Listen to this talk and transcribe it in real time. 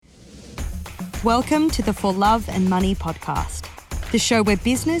Welcome to the For Love and Money podcast, the show where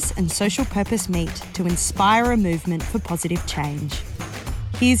business and social purpose meet to inspire a movement for positive change.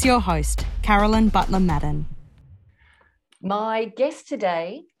 Here's your host, Carolyn Butler Madden. My guest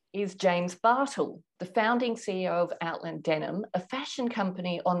today is James Bartle, the founding CEO of Outland Denim, a fashion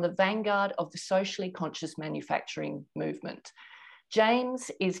company on the vanguard of the socially conscious manufacturing movement.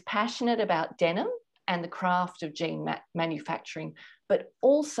 James is passionate about denim and the craft of jean manufacturing, but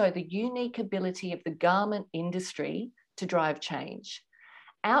also the unique ability of the garment industry to drive change.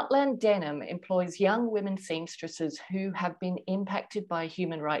 Outland Denim employs young women seamstresses who have been impacted by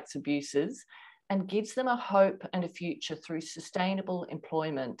human rights abuses and gives them a hope and a future through sustainable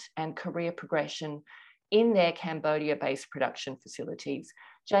employment and career progression in their Cambodia-based production facilities.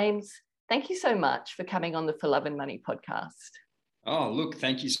 James, thank you so much for coming on the For Love and Money podcast. Oh, look,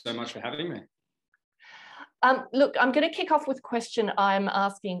 thank you so much for having me. Look, I'm going to kick off with a question I'm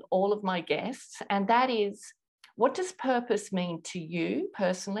asking all of my guests, and that is, what does purpose mean to you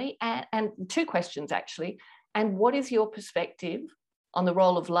personally? And two questions, actually. And what is your perspective on the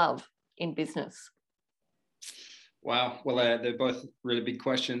role of love in business? Wow. Well, they're both really big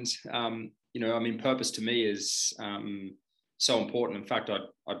questions. Purpose to me is so important. In fact,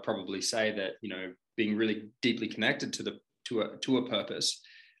 I'd probably say that, being really deeply connected to a purpose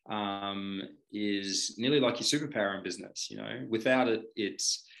is nearly like your superpower in business. Without it,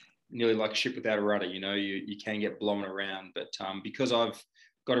 it's nearly like a ship without a rudder. You can get blown around, but because I've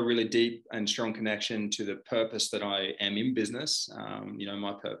got a really deep and strong connection to the purpose that I am in business,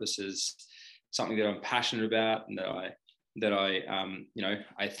 my purpose is something that I'm passionate about and that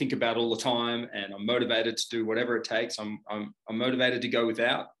I think about all the time, and I'm motivated to do whatever it takes. I'm motivated to go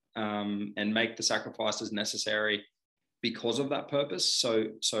without and make the sacrifices necessary because of that purpose. So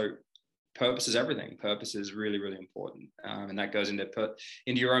purpose is everything. Purpose is really, really important. And that goes into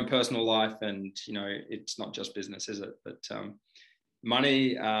your own personal life. And, it's not just business, is it? But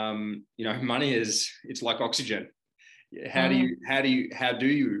money, money it's like oxygen. How do you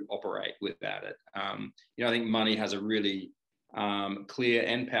operate without it? I think money has a really clear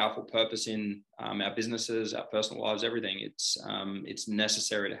and powerful purpose in our businesses, our personal lives, everything. It's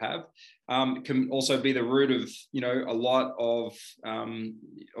necessary to have. It can also be the root of a lot of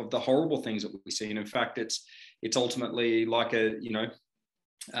the horrible things that we see. And in fact, it's ultimately like a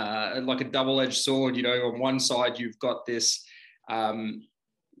double-edged sword. On one side you've got this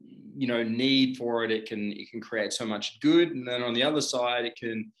need for it. It can create so much good, and then on the other side it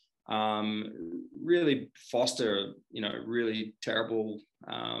can really foster really terrible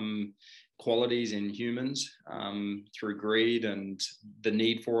qualities in humans through greed and the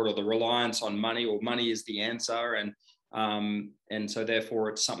need for it, or the reliance on money, or money is the answer, and so therefore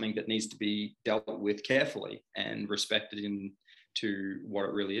it's something that needs to be dealt with carefully and respected into what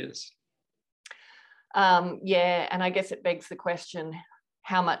it really is. And I guess it begs the question,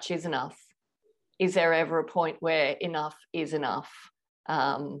 how much is enough? Is there ever a point where enough is enough?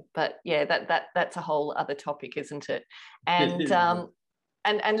 But yeah, that's a whole other topic, isn't it?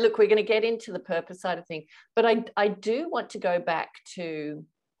 And look, we're going to get into the purpose side of things, but I do want to go back to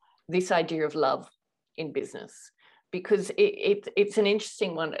this idea of love in business, because it's an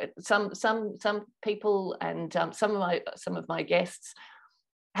interesting one. Some people and some of my guests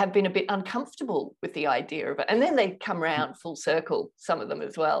have been a bit uncomfortable with the idea of it, and then they come around full circle, some of them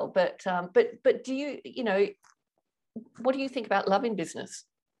as well. But do you what do you think about love in business?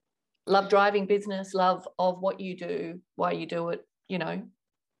 Love driving business, love of what you do, why you do it,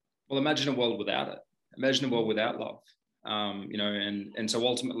 Well, imagine a world without it. Imagine a world without love. And so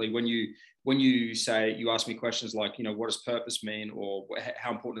ultimately when you ask me questions like, what does purpose mean, or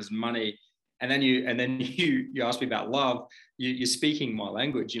how important is money? And then you ask me about love, you're speaking my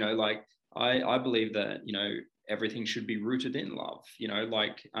language. I believe that, everything should be rooted in love.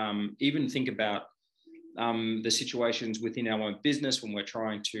 Even think about the situations within our own business when we're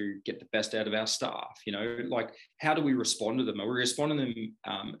trying to get the best out of our staff. How do we respond to them? Are we responding to them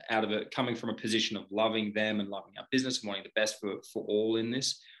out of it coming from a position of loving them and loving our business and wanting the best for all in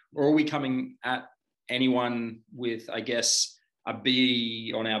this? Or are we coming at anyone with, I guess, a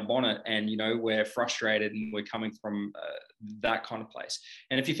bee on our bonnet, and we're frustrated and we're coming from that kind of place?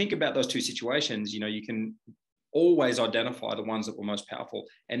 And if you think about those two situations, you can always identify the ones that were most powerful.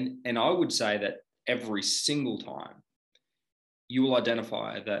 And I would say that every single time you will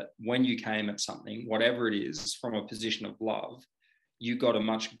identify that when you came at something, whatever it is, from a position of love, you got a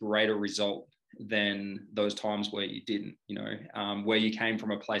much greater result than those times where you didn't, where you came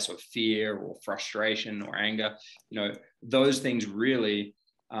from a place of fear or frustration or anger. Those things really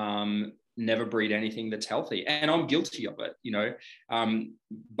never breed anything that's healthy. And I'm guilty of it, you know.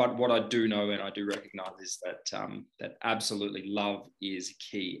 But what I do know and I do recognize is that absolutely love is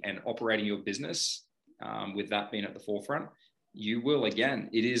key, and operating your business with that being at the forefront, you will, again,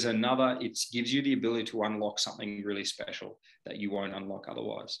 it gives you the ability to unlock something really special that you won't unlock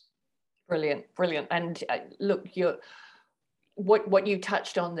otherwise. Brilliant. And look, what you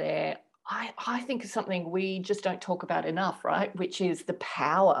touched on there, I think is something we just don't talk about enough, right? Which is the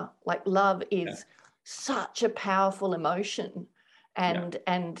power. Like, love is such a powerful emotion. And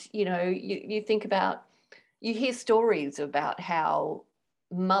you know, you think about, you hear stories about how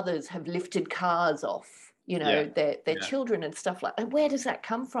mothers have lifted cars off, you know, their children and stuff like that. And where does that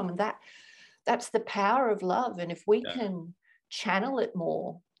come from? And that's the power of love. And if we can channel it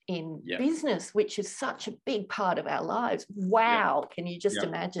more in business, which is such a big part of our lives, wow, can you just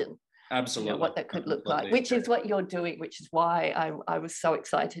imagine? Absolutely. You know, what that could look like, which is what you're doing, which is why I was so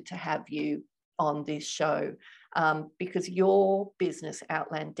excited to have you on this show, because your business,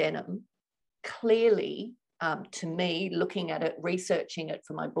 Outland Denim, clearly, to me, looking at it, researching it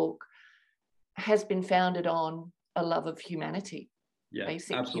for my book, has been founded on a love of humanity,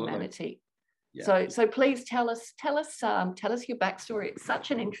 basic humanity. Yeah. So please tell us your backstory. It's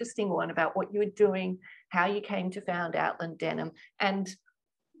such an interesting one about what you were doing, how you came to found Outland Denim, and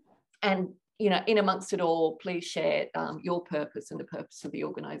you know, in amongst it all, please share your purpose and the purpose of the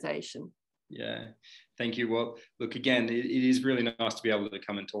organization. Yeah, thank you. Well, look, again, it is really nice to be able to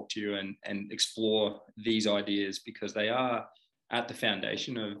come and talk to you and explore these ideas, because they are at the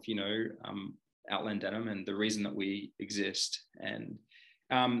foundation of, you know, Outland Denim and the reason that we exist. And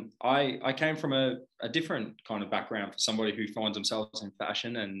I came from a different kind of background for somebody who finds themselves in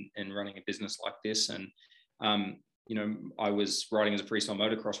fashion and running a business like this. And you know, I was riding as a freestyle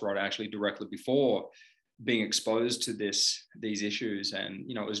motocross rider actually directly before being exposed to these issues. And,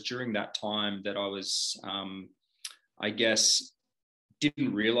 you know, it was during that time that I was, I guess,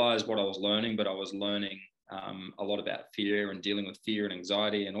 didn't realize what I was learning, but I was learning a lot about fear and dealing with fear and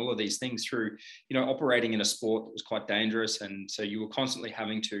anxiety and all of these things through, you know, operating in a sport that was quite dangerous. And so you were constantly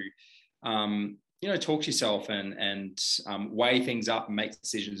having to, you know, talk to yourself and weigh things up and make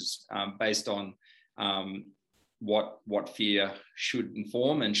decisions based on what fear should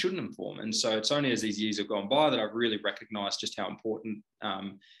inform and shouldn't inform. And so it's only as these years have gone by that I've really recognized just how important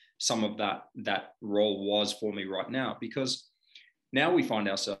some of that role was for me right now, because now we find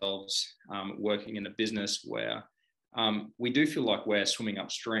ourselves working in a business where we do feel like we're swimming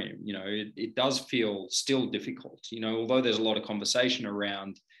upstream. You know, it does feel still difficult, you know, although there's a lot of conversation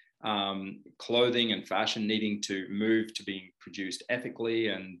around clothing and fashion needing to move to being produced ethically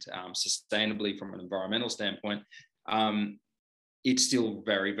and sustainably from an environmental standpoint. It's still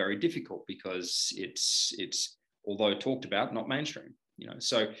very, very difficult because it's although talked about, not mainstream, you know.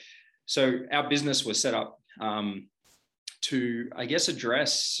 So our business was set up to, I guess,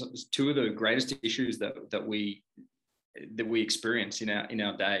 address two of the greatest issues that we experience in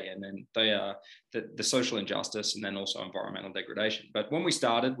our day, and then they are the social injustice and then also environmental degradation. But when we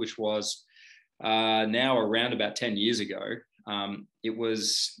started, which was now around about 10 years ago, it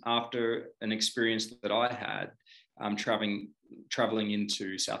was after an experience that I had traveling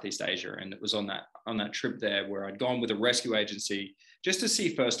into Southeast Asia, and it was on that trip there where I'd gone with a rescue agency just to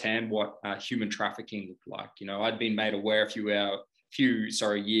see firsthand what human trafficking looked like. You know, I'd been made aware a few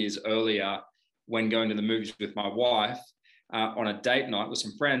years earlier when going to the movies with my wife on a date night with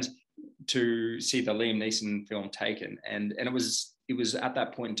some friends to see the Liam Neeson film Taken. And it was at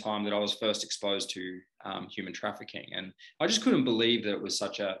that point in time that I was first exposed to human trafficking. And I just couldn't believe that it was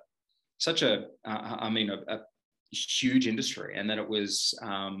such a huge industry, and that it was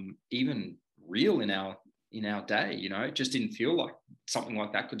even real in our day. You know, it just didn't feel like something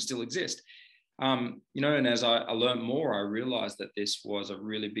like that could still exist. You know, and as I learned more, I realized that this was a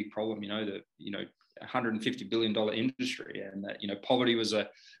really big problem, you know, $150 billion industry, and that, you know, poverty was the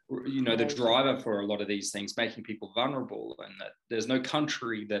driver for a lot of these things, making people vulnerable, and that there's no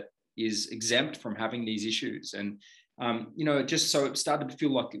country that is exempt from having these issues. And, you know, it started to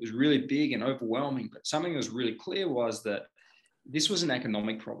feel like it was really big and overwhelming, but something that was really clear was that this was an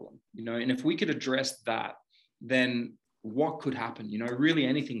economic problem, you know, and if we could address that, then what could happen? You know, really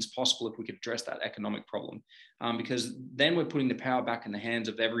anything's possible if we could address that economic problem, because then we're putting the power back in the hands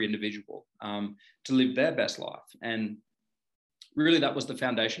of every individual to live their best life. And really that was the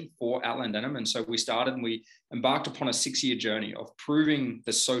foundation for Outland Denim. And so we started and we embarked upon a 6-year journey of proving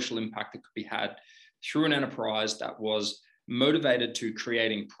the social impact that could be had through an enterprise that was motivated to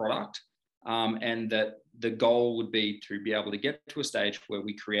creating product, and that the goal would be to be able to get to a stage where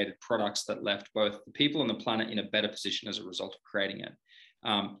we created products that left both the people and the planet in a better position as a result of creating it.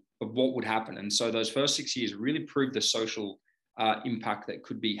 what would happen. And so those first 6 years really proved the social impact that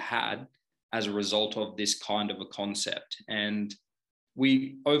could be had as a result of this kind of a concept. And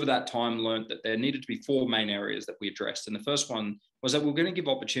we, over that time, learned that there needed to be 4 main areas that we addressed. And the first one was that we're going to give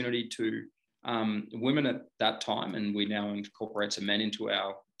opportunity to women at that time, and we now incorporate some men into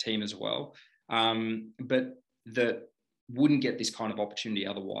our team as well, but that wouldn't get this kind of opportunity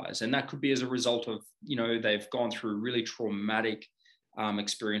otherwise. And that could be as a result of, they've gone through really traumatic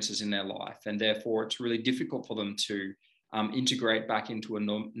experiences in their life, and therefore it's really difficult for them to integrate back into a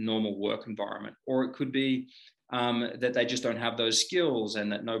normal work environment. Or it could be that they just don't have those skills,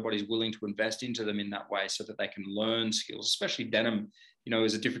 and that nobody's willing to invest into them in that way so that they can learn skills. Especially denim,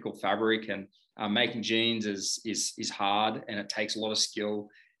 is a difficult fabric, and making jeans is hard, and it takes a lot of skill.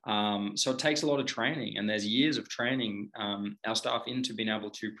 So it takes a lot of training, and there's years of training our staff into being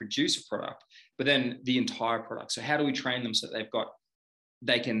able to produce a product, but then the entire product. So how do we train them so that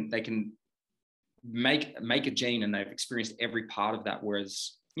they can make a jean and they've experienced every part of that?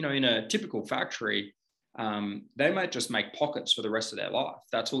 Whereas, in a typical factory, they might just make pockets for the rest of their life.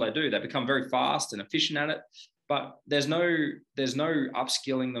 That's all they do. They become very fast and efficient at it, but there's no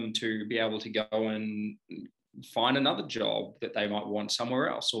upskilling them to be able to go and find another job that they might want somewhere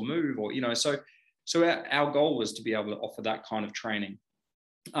else, or move, or so our goal was to be able to offer that kind of training,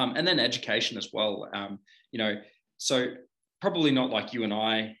 and then education as well. So probably not like you and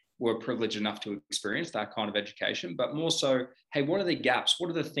I were privileged enough to experience that kind of education, but more so, hey, what are the gaps? What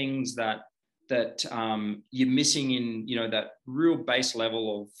are the things that you're missing in, that real base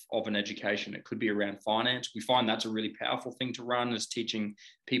level of an education? It could be around finance. We find that's a really powerful thing to run, is teaching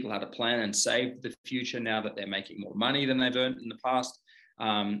people how to plan and save for the future now that they're making more money than they've earned in the past.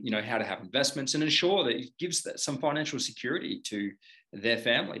 How to have investments and ensure that it gives some financial security to their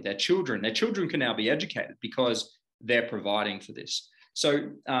family, their children. Their children can now be educated because they're providing for this. So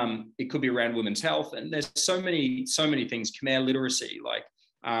it could be around women's health, and there's so many things, Khmer literacy, like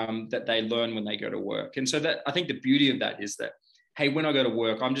that they learn when they go to work. And so that, I think the beauty of that is that, hey, when I go to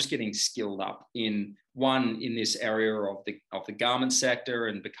work, I'm just getting skilled up in this area of the garment sector,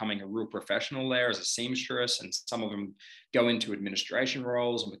 and becoming a real professional there as a seamstress. And some of them go into administration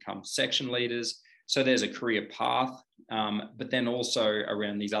roles and become section leaders. So there's a career path, but then also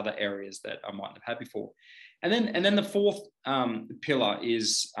around these other areas that I mightn't have had before. And then the fourth pillar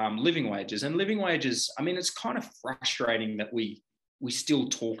is living wages. And living wages, I mean, it's kind of frustrating that we still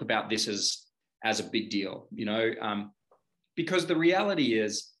talk about this as a big deal, because the reality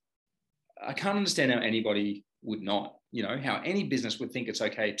is, I can't understand how anybody would not, how any business would think it's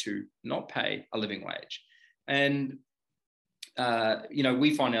okay to not pay a living wage. And,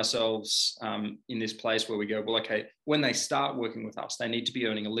 we find ourselves in this place where we go, well, okay, when they start working with us, they need to be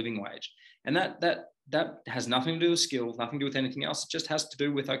earning a living wage. And that has nothing to do with skills, nothing to do with anything else. It just has to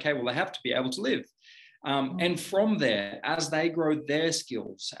do with, okay, well, they have to be able to live. And from there, as they grow their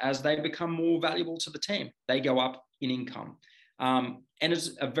skills, as they become more valuable to the team, they go up in income. And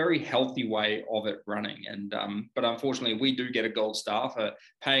it's a very healthy way of it running. And but unfortunately, we do get a gold star for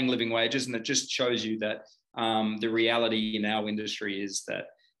paying living wages, and it just shows you that the reality in our industry is that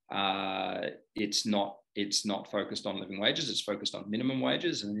it's not focused on living wages. It's focused on minimum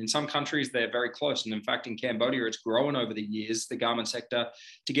wages. And in some countries, they're very close. And in fact, in Cambodia, it's grown over the years, the garment sector,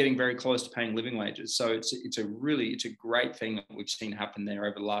 to getting very close to paying living wages. So it's a great thing that we've seen happen there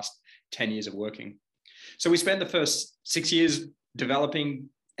over the last 10 years of working. So we spent the first 6 years developing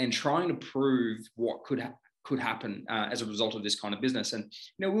and trying to prove what could happen as a result of this kind of business. And,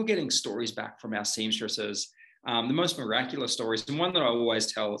 we're getting stories back from our seamstresses, the most miraculous stories. And one that I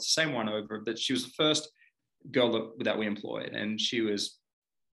always tell, it's the same one over, that she was the first girl that we employed, and she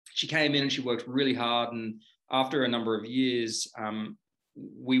came in and she worked really hard, and after a number of years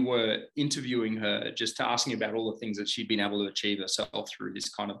we were interviewing her, just asking about all the things that she'd been able to achieve herself through this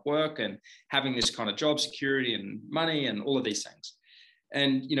kind of work, and having this kind of job security and money and all of these things.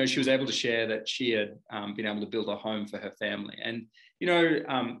 And she was able to share that she had been able to build a home for her family. And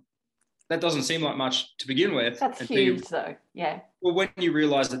that doesn't seem like much to begin with. That's huge though. Yeah. Well, when you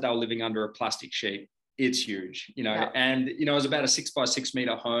realize that they were living under a plastic sheet, it's huge, Yeah. And, it was about a 6 by 6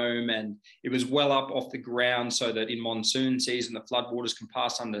 meter home, and it was well up off the ground so that in monsoon season, the floodwaters can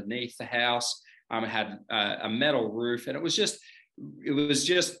pass underneath the house. It had a metal roof, and it was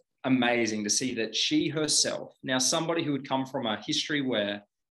just amazing to see that she herself, now somebody who had come from a history where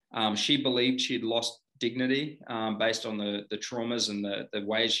she believed she'd lost dignity based on the traumas and the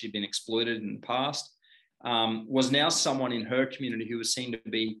ways she'd been exploited in the past, was now someone in her community who was seen to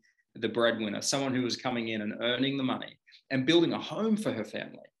be the breadwinner, someone who was coming in and earning the money and building a home for her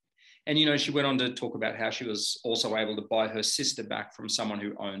family. And, she went on to talk about how she was also able to buy her sister back from someone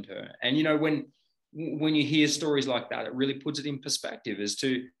who owned her. And, when you hear stories like that, it really puts it in perspective as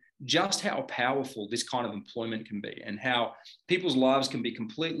to just how powerful this kind of employment can be, and how people's lives can be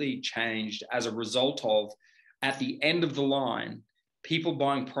completely changed as a result of, at the end of the line, people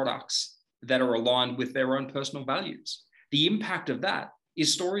buying products that are aligned with their own personal values. The impact of that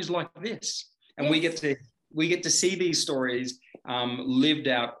is stories like this. And yes, we get to see these stories lived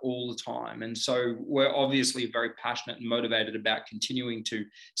out all the time. And so we're obviously very passionate and motivated about continuing to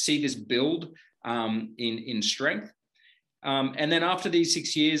see this build in strength. And then after these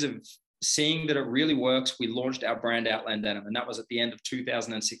 6 years of seeing that it really works, we launched our brand Outland Denim, and that was at the end of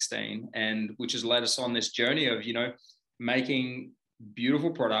 2016, and which has led us on this journey of, making beautiful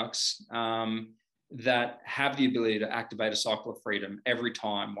products that have the ability to activate a cycle of freedom every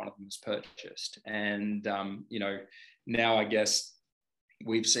time one of them is purchased. And, now I guess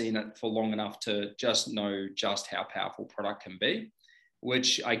we've seen it for long enough to just know just how powerful product can be,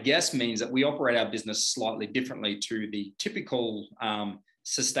 which I guess means that we operate our business slightly differently to the typical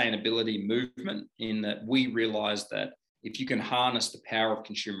sustainability movement, in that we realize that if you can harness the power of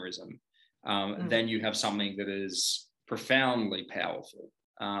consumerism, then you have something that is profoundly powerful,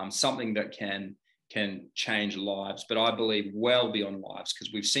 something that can change lives, but I believe well beyond lives,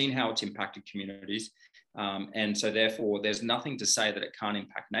 because we've seen how it's impacted communities. And so therefore, there's nothing to say that it can't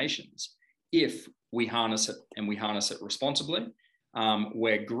impact nations if we harness it, and we harness it responsibly,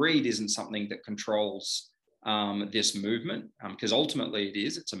 where greed isn't something that controls this movement, because ultimately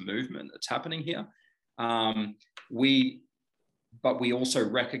it's a movement that's happening here. But we also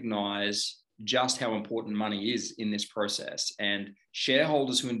recognize just how important money is in this process, and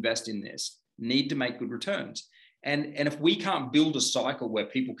shareholders who invest in this need to make good returns. And if we can't build a cycle where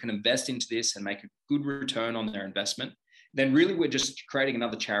people can invest into this and make a good return on their investment, then really we're just creating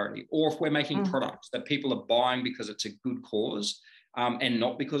another charity. Or if we're making products that people are buying because it's a good cause, and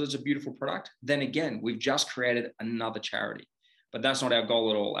not because it's a beautiful product, then again, we've just created another charity. But that's not our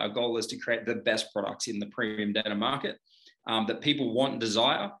goal at all. Our goal is to create the best products in the premium denim market that people want and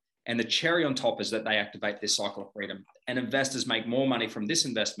desire. And the cherry on top is that they activate this cycle of freedom, and investors make more money from this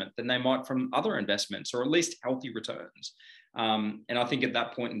investment than they might from other investments, or at least healthy returns. And I think at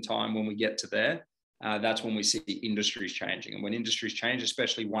that point in time, when we get to there, that's when we see industries changing. And when industries change,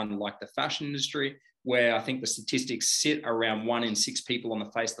 especially one like the fashion industry, where I think the statistics sit around 1 in 6 people on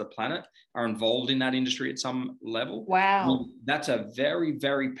the face of the planet are involved in that industry at some level. Wow. That's a very,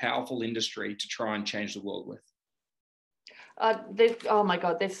 very powerful industry to try and change the world with. Oh my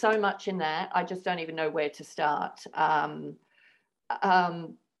God, there's so much in that. I just don't even know where to start.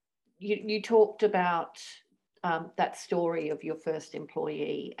 You talked about that story of your first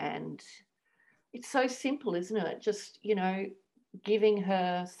employee, and it's so simple, isn't it? Just, giving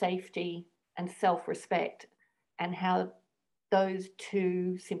her safety and self-respect, and how those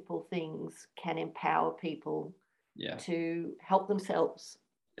two simple things can empower people to help themselves.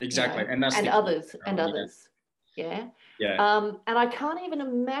 Exactly. And others. Yeah. And I can't even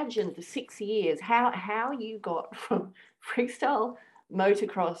imagine the 6 years, how you got from freestyle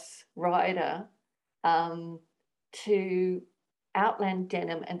motocross rider to Outland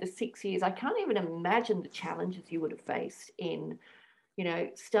Denim, and the 6 years. I can't even imagine the challenges you would have faced in,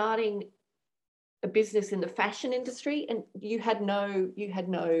 starting a business in the fashion industry, and you had no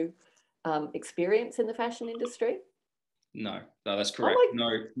experience in the fashion industry. No, that's correct.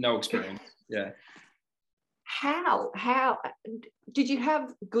 No experience. Yeah. How did you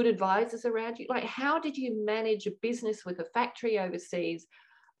have good advisors around you? Like, how did you manage a business with a factory overseas,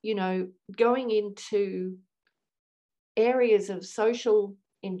 going into areas of social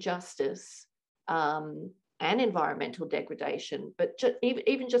injustice and environmental degradation, but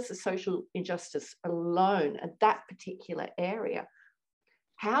even just the social injustice alone at that particular area?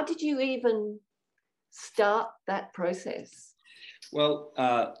 How did you even start that process? Well,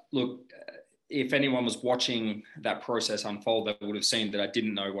 look, if anyone was watching that process unfold, they would have seen that I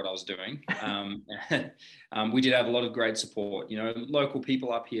didn't know what I was doing. We did have a lot of great support, local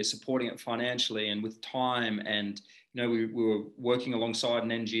people up here supporting it financially and with time. And, we were working alongside an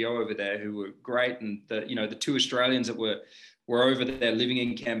NGO over there who were great. And the 2 Australians that were over there living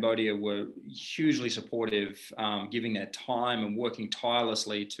in Cambodia were hugely supportive, giving their time and working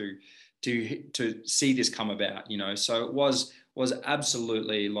tirelessly to see this come about, so it was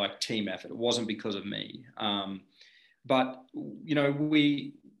absolutely like team effort. It wasn't because of me. But,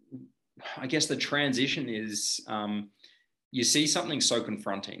 I guess the transition is, you see something so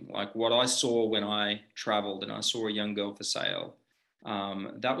confronting, like what I saw when I traveled and I saw a young girl for sale.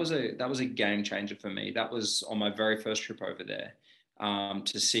 That was a game changer for me. That was on my very first trip over there.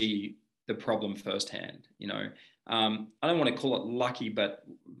 to see the problem firsthand. I don't want to call it lucky, but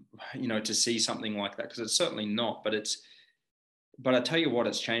to see something like that, because it's certainly not. But I tell you what,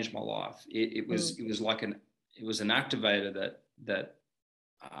 it's changed my life. It was an activator that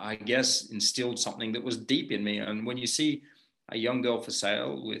I guess instilled something that was deep in me. And when you see a young girl for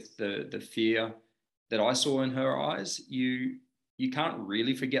sale with the fear that I saw in her eyes, you can't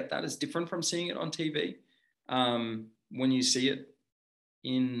really forget that. It's different from seeing it on TV. When you see it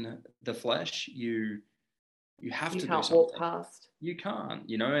in the flesh, you have to do something. You can't walk past. You can't,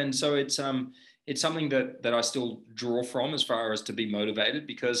 and so it's something that I still draw from as far as to be motivated,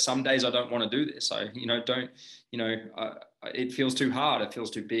 because some days I don't want to do this. It feels too hard. It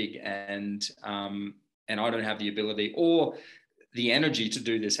feels too big. And I don't have the ability or the energy to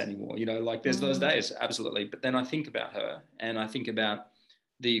do this anymore. There's those days, absolutely. But then I think about her, and I think about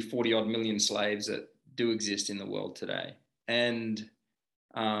the 40 odd million slaves that do exist in the world today. And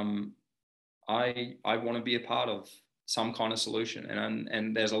I want to be a part of some kind of solution.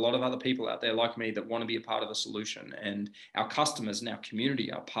 And there's a lot of other people out there like me that want to be a part of a solution, and our customers and our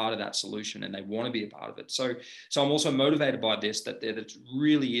community are part of that solution, and they want to be a part of it. So I'm also motivated by this, that it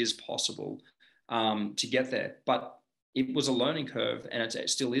really is possible to get there. But it was a learning curve, and it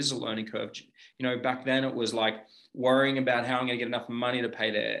still is a learning curve. Back then it was like worrying about how I'm going to get enough money to pay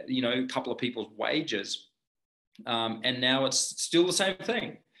a couple of people's wages. And now it's still the same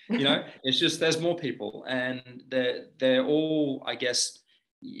thing. It's just there's more people, and they're all, I guess,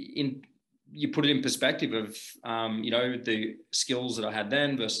 you put it in perspective of the skills that I had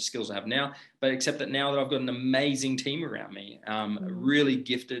then versus skills I have now, but except that now that I've got an amazing team around me, really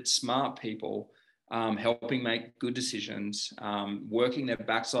gifted, smart people, helping make good decisions, working their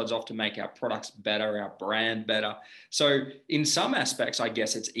backsides off to make our products better, our brand better. So in some aspects, I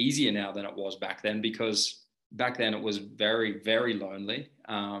guess it's easier now than it was back then, because back then it was very, very lonely.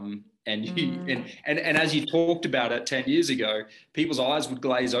 And as you talked about it 10 years ago, people's eyes would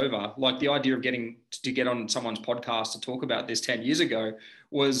glaze over. Like the idea of getting to get on someone's podcast to talk about this 10 years ago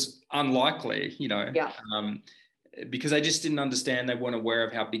was unlikely, because they just didn't understand. They weren't aware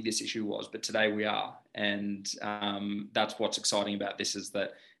of how big this issue was. But today we are. And that's what's exciting about this, is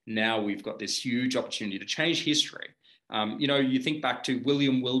that now we've got this huge opportunity to change history. You think back to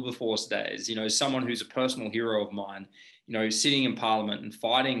William Wilberforce days, someone who's a personal hero of mine, sitting in Parliament and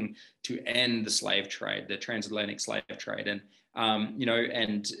fighting to end the slave trade, the transatlantic slave trade, and,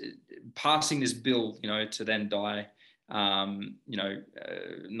 and passing this bill, to then die, not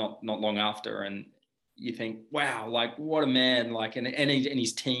long after. And you think, wow, like what a man, like, and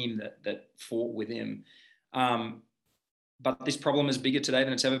his team that fought with him. But this problem is bigger today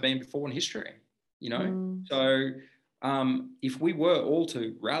than it's ever been before in history, So if we were all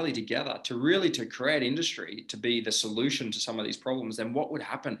to rally together to create industry, to be the solution to some of these problems, then what would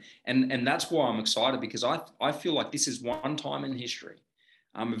happen? And that's why I'm excited, because I feel like this is one time in history,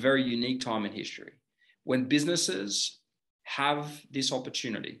 a very unique time in history, when businesses have this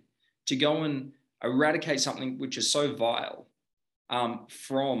opportunity to go and eradicate something which is so vile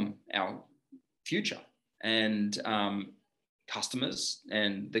from our future. And customers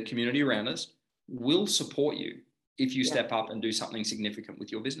and the community around us will support you if you step up and do something significant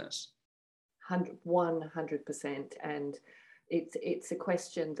with your business. 100%. And it's a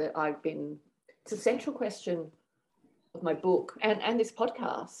question that it's a central question of my book and this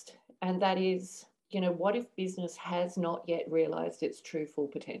podcast. And that is, what if business has not yet realized its true full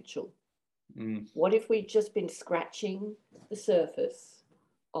potential? What if we've just been scratching the surface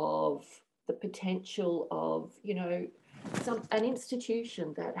of the potential of, an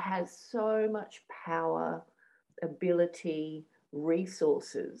institution that has so much power, ability,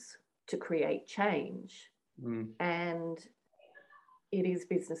 resources to create change. And it is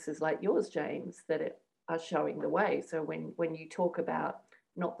businesses like yours, James, that are showing the way. So when you talk about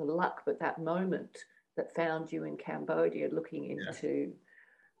not the luck, but that moment that found you in Cambodia, looking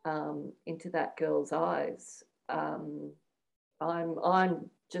into that girl's eyes, I'm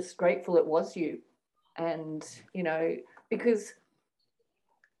just grateful it was you. And, because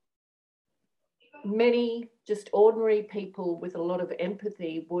many just ordinary people with a lot of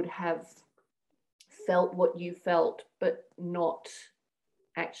empathy would have felt what you felt, but not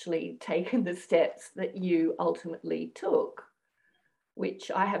actually taken the steps that you ultimately took,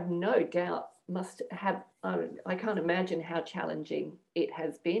 which I have no doubt must have, I can't imagine how challenging it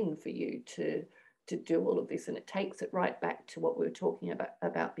has been for you to do all of this. And it takes it right back to what we were talking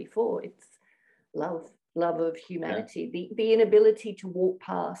about before. It's love of humanity, the inability to walk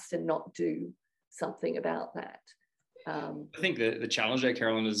past and not do something about that. I think the challenge there,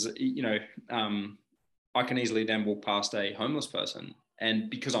 Carolyn, is, I can easily then walk past a homeless person. And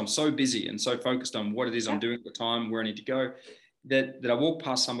because I'm so busy and so focused on what it is I'm doing at the time, where I need to go, that I walk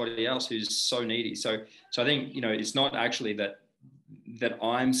past somebody else who's so needy. So I think, it's not actually that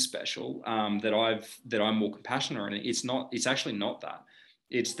I'm special, that I'm more compassionate, or anything. It's actually not that.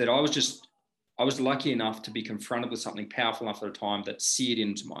 It's that I was lucky enough to be confronted with something powerful enough at a time that seared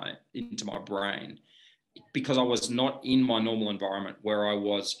into my brain, because I was not in my normal environment where I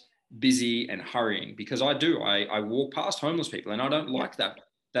was busy and hurrying. Because I walk past homeless people, and I don't like that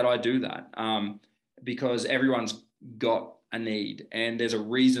I do that, because everyone's got a need and there's a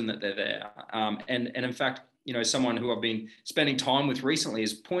reason that they're there. And in fact, someone who I've been spending time with recently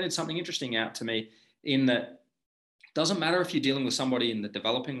has pointed something interesting out to me, in that it doesn't matter if you're dealing with somebody in the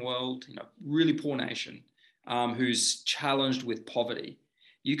developing world, really poor nation, who's challenged with poverty.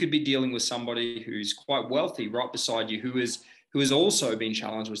 You could be dealing with somebody who's quite wealthy right beside you, who has also been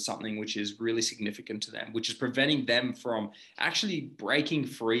challenged with something which is really significant to them, which is preventing them from actually breaking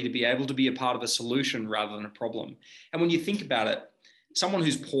free to be able to be a part of a solution rather than a problem. And when you think about it, someone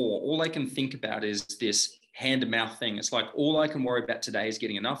who's poor, all they can think about is this hand-to-mouth thing. It's like, all I can worry about today is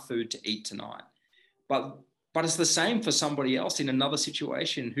getting enough food to eat tonight. But it's the same for somebody else in another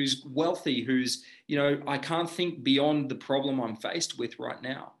situation who's wealthy, who's, I can't think beyond the problem I'm faced with right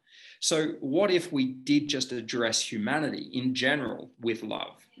now. So what if we did just address humanity in general with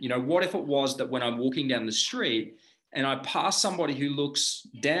love? What if it was that when I'm walking down the street and I pass somebody who looks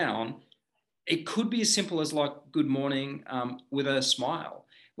down, it could be as simple as like, good morning, with a smile.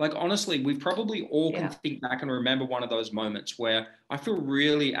 Like, honestly, we probably all can think back and remember one of those moments where I feel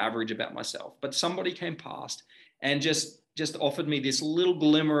really average about myself, but somebody came past and just offered me this little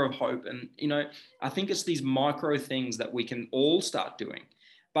glimmer of hope. And, I think it's these micro things that we can all start doing.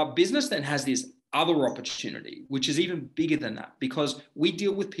 But business then has this other opportunity, which is even bigger than that, because we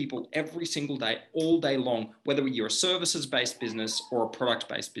deal with people every single day, all day long. Whether you're a services-based business or a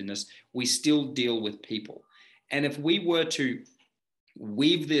product-based business, we still deal with people. And if we were to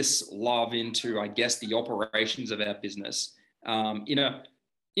weave this love into, I guess, the operations of our business, in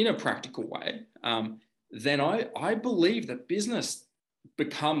a practical way, then I believe that business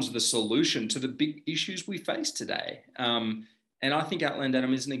becomes the solution to the big issues we face today. And I think Outland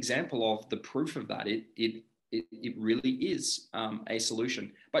Denim is an example of the proof of that. It really is a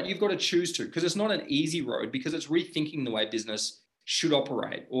solution, but you've got to choose to, because it's not an easy road, because it's rethinking the way business should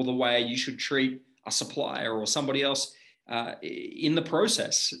operate, or the way you should treat a supplier or somebody else in the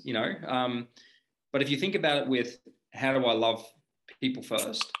process, but if you think about it with, how do I love people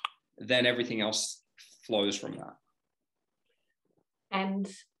first, then everything else flows from that. And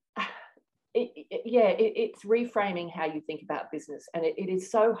it's reframing how you think about business. And it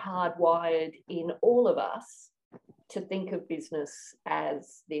is so hardwired in all of us to think of business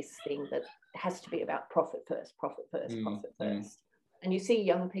as this thing that has to be about profit first. And you see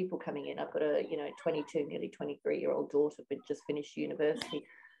young people coming in. I've got a 22, nearly 23-year-old daughter who just finished university,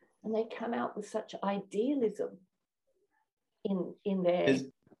 and they come out with such idealism in their.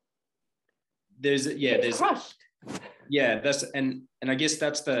 There's crushed. Yeah, and I guess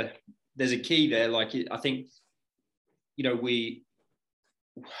there's a key there. Like, I think, we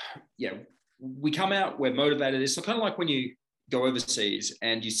come out, we're motivated. It's kind of like when you go overseas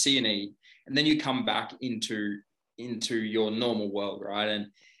and you see a need, and then you come back into your normal world, right?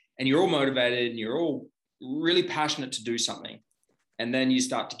 And you're all motivated and you're all really passionate to do something. And then you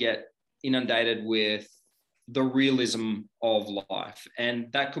start to get inundated with the realism of life.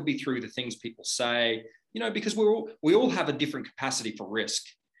 And that could be through the things people say, because we all have a different capacity for risk,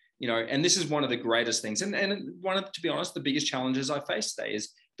 and this is one of the greatest things. And one of, to be honest, the biggest challenges I face today is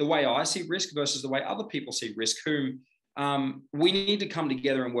the way I see risk versus the way other people see risk, whom we need to come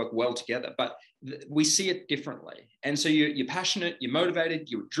together and work well together, but we see it differently. And so you're passionate, you're motivated,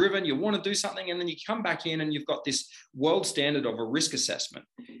 you're driven, you want to do something, and then you come back in and you've got this world standard of a risk assessment.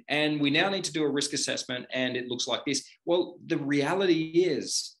 And we now need to do a risk assessment, and it looks like this. Well, the reality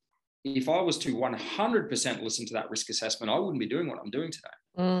is, if I was to 100% listen to that risk assessment, I wouldn't be doing what I'm doing today.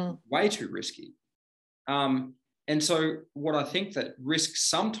 Way too risky. And so what I think that risk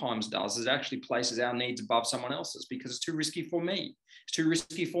sometimes does is actually places our needs above someone else's, because it's too risky for me. It's too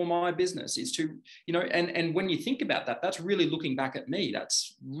risky for my business. It's too, and when you think about that, that's really looking back at me.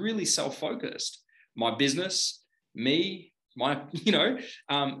 That's really self-focused. My business, me, but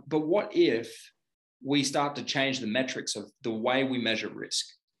what if we start to change the metrics of the way we measure risk?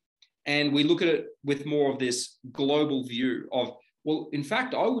 And we look at it with more of this global view of, well, in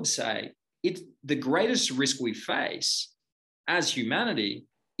fact, I would say it's the greatest risk we face as humanity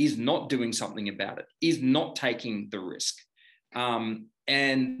is not doing something about it, is not taking the risk. And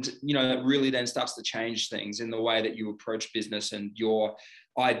And, it really then starts to change things in the way that you approach business and your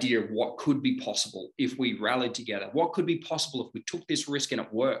idea of what could be possible if we rallied together. What could be possible if we took this risk and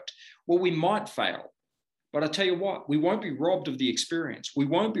it worked? Well, we might fail. But I tell you what, we won't be robbed of the experience. We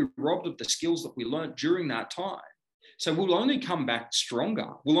won't be robbed of the skills that we learned during that time. So we'll only come back stronger.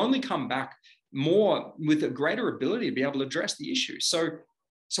 We'll only come back more with a greater ability to be able to address the issue. So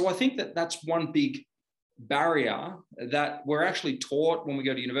I think that that's one big barrier that we're actually taught when we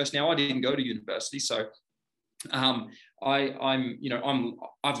go to university. Now, I didn't go to university, so I've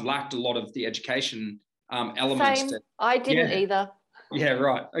lacked a lot of the education elements. Same. I didn't either. Yeah,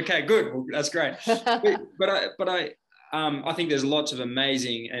 right. Okay, good. Well, that's great. but I think there's lots of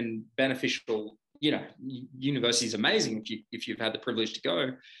amazing and beneficial. University is amazing if you've had the privilege to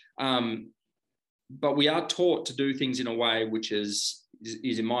go. But we are taught to do things in a way which is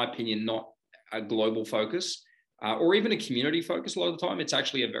in my opinion, not a global focus or even a community focus. A lot of the time, it's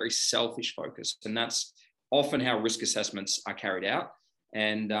actually a very selfish focus, and that's often how risk assessments are carried out,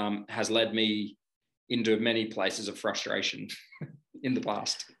 and has led me into many places of frustration in the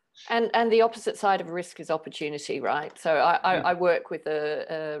past. And the opposite side of risk is opportunity, right? So I work with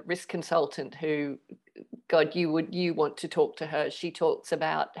a risk consultant who, God, you want to talk to her. She talks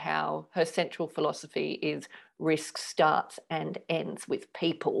about how her central philosophy is risk starts and ends with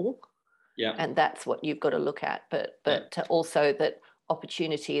people. Yeah. And that's what you've got to look at. But also that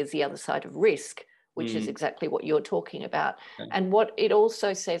opportunity is the other side of risk, which is exactly what you're talking about. Okay. And what it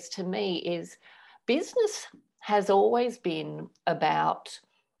also says to me is business has always been about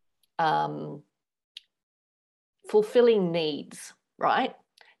fulfilling needs, right?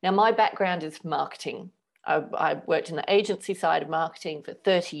 Now, my background is marketing. I worked in the agency side of marketing for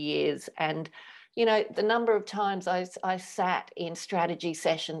 30 years. And, the number of times I sat in strategy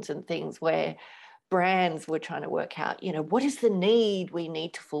sessions and things where brands were trying to work out, what is the need we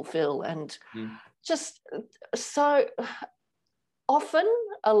need to fulfill? And just so often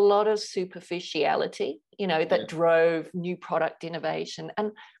a lot of superficiality, that drove new product innovation.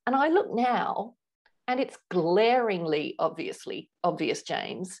 And I look now, and it's glaringly obvious,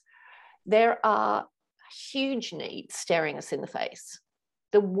 James, there are huge needs staring us in the face.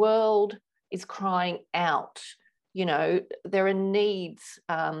 The world is crying out. There are needs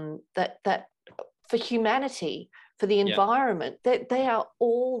that for humanity, for the environment, that they are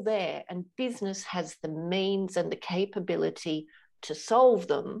all there, and business has the means and the capability to solve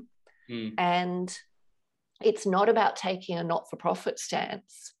them. And it's not about taking a not-for-profit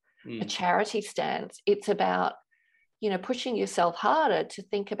stance, a charity stance. It's about, pushing yourself harder to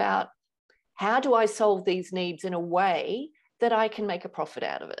think about, how do I solve these needs in a way that I can make a profit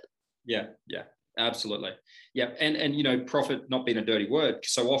out of it? Yeah, absolutely. Yeah, and profit not being a dirty word.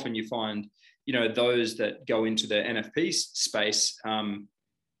 So often you find, those that go into the NFP space,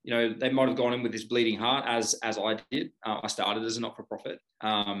 they might have gone in with this bleeding heart, as I did. I started as a not-for-profit,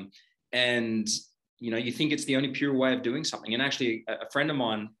 and you think it's the only pure way of doing something. And actually, a friend of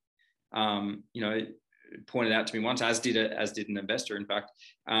mine, pointed out to me once, as did an investor, in fact,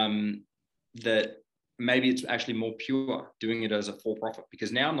 that maybe it's actually more pure doing it as a for-profit,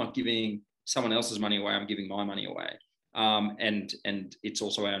 because now I'm not giving someone else's money away, I'm giving my money away. And it's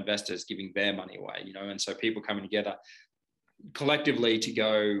also our investors giving their money away, and so people coming together collectively to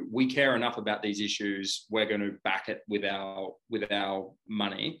go, we care enough about these issues, we're going to back it with our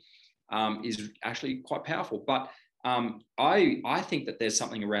money, is actually quite powerful. But I think that there's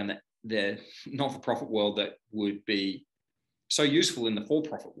something around the not-for-profit world that would be so useful in the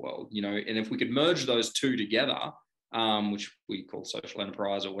for-profit world, and if we could merge those two together, which we call social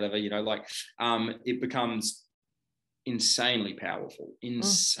enterprise or whatever, it becomes insanely powerful.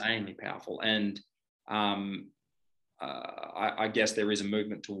 And I guess there is a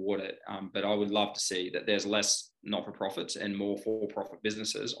movement toward it, but I would love to see that there's less not-for-profits and more for-profit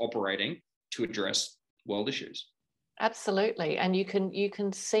businesses operating to address world issues. Absolutely. And you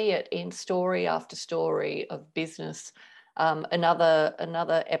can see it in story after story of business.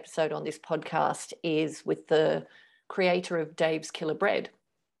 Another episode on this podcast is with the creator of Dave's Killer Bread.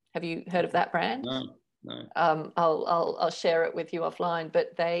 Have you heard of that brand? No. I'll share it with you offline.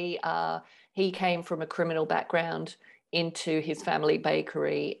 But he came from a criminal background into his family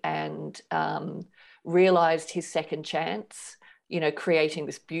bakery and realized his second chance, creating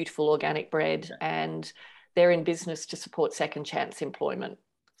this beautiful organic bread. Okay. And they're in business to support second chance employment.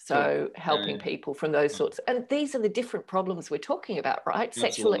 So helping people from those sorts. And these are the different problems we're talking about, right?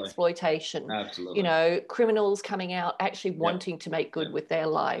 Absolutely. Sexual exploitation. Absolutely. Criminals coming out actually wanting to make good with their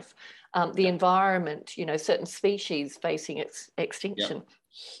life. The environment, certain species facing extinction.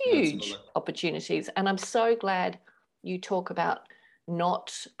 Huge opportunities. And I'm so glad you talk about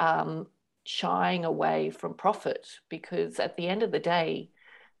not shying away from profit, because at the end of the day,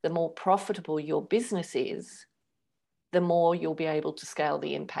 the more profitable your business is, the more you'll be able to scale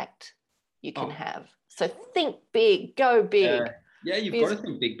the impact you can have. So think big, go big. Yeah, you've got to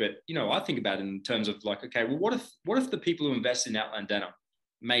think big, but I think about it in terms of like, okay, well, what if the people who invest in Outland Denim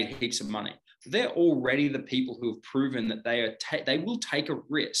made heaps of money? They're already the people who have proven that they will take a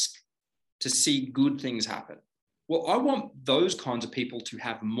risk to see good things happen. Well, I want those kinds of people to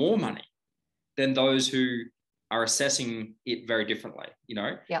have more money than those who are assessing it very differently.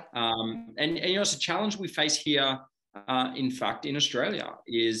 Yeah. And it's a challenge we face here. In fact, in Australia,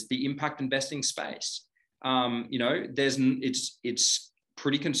 is the impact investing space. It's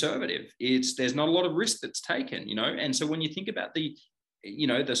pretty conservative. There's not a lot of risk that's taken, and so when you think about the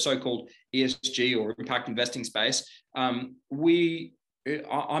so-called ESG or impact investing space, I'm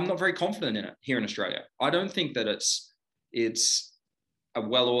not very confident in it here in Australia. I don't think that it's a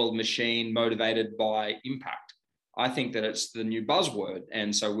well-oiled machine motivated by impact. I think that it's the new buzzword,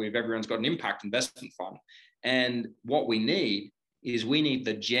 and so everyone's got an impact investment fund. And what we need is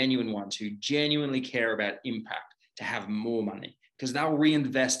the genuine ones who genuinely care about impact to have more money, because they'll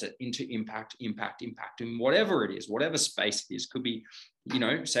reinvest it into impact, and whatever it is, whatever space it is. Could be,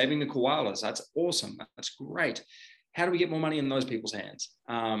 saving the koalas. That's awesome. That's great. How do we get more money in those people's hands?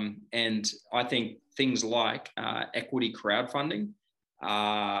 And I think things like equity crowdfunding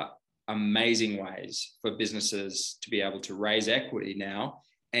are amazing ways for businesses to be able to raise equity now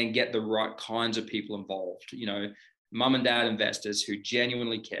and get the right kinds of people involved. Mum and dad investors who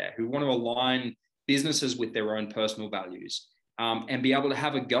genuinely care, who want to align businesses with their own personal values, and be able to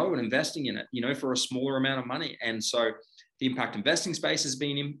have a go at investing in it, for a smaller amount of money. And so the impact investing space what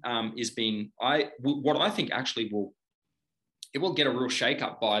I think actually will get a real shake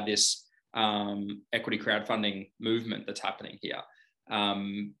up by this equity crowdfunding movement that's happening here.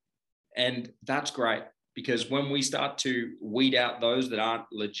 And that's great, because when we start to weed out those that aren't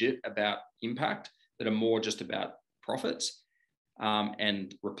legit about impact, that are more just about profits,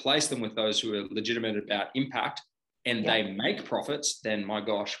 and replace them with those who are legitimate about impact, and they make profits, then my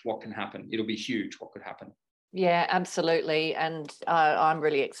gosh, what can happen? It'll be huge what could happen. Yeah, absolutely. And I'm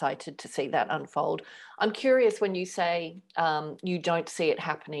really excited to see that unfold. I'm curious, when you say you don't see it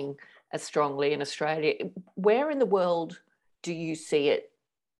happening as strongly in Australia, where in the world do you see it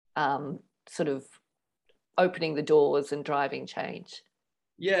sort of opening the doors and driving change?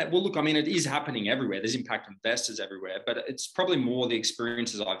 Yeah, well, look, I mean, it is happening everywhere. There's impact investors everywhere, but it's probably more the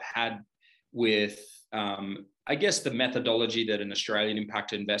experiences I've had with, I guess, the methodology that an Australian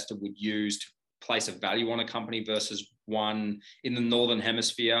impact investor would use to place a value on a company versus one in the Northern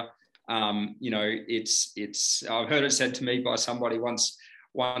Hemisphere. It's I've heard it said to me by somebody once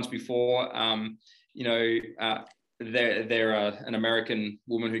before, they're an American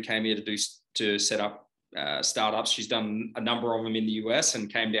woman who came here to set up startups. She's done a number of them in the US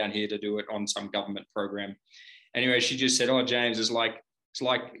and came down here to do it on some government program. Anyway, she just said, "Oh, James, it's like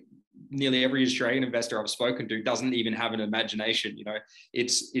nearly every Australian investor I've spoken to doesn't even have an imagination.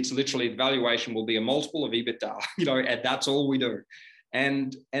 It's literally valuation will be a multiple of EBITDA, and that's all we do."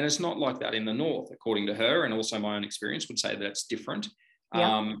 And it's not like that in the North, according to her, and also my own experience would say that it's different.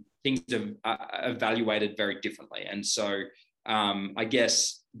 Yeah. Things are evaluated very differently. And so I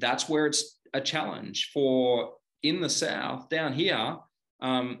guess that's where it's a challenge for in the South down here.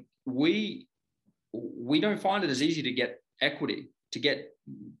 We don't find it as easy to get equity, to get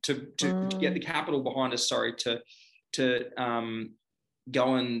the capital behind us, to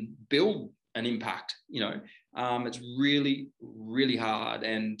go and build an impact. It's really, really hard.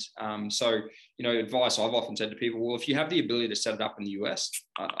 And so, advice I've often said to people, well, if you have the ability to set it up in the US,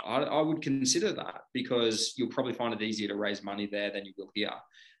 I would consider that, because you'll probably find it easier to raise money there than you will here.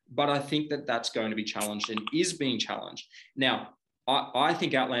 But I think that that's going to be challenged and is being challenged. Now, I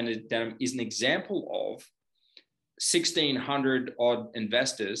think Outland Denim is an example of 1,600 odd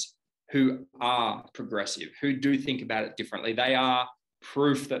investors who are progressive, who do think about it differently. They are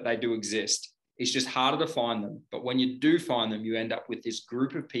proof that they do exist. It's just harder to find them. But when you do find them, you end up with this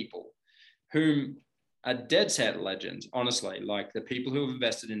group of people whom are dead set legends, honestly. Like, the people who have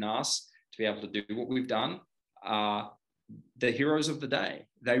invested in us to be able to do what we've done are the heroes of the day.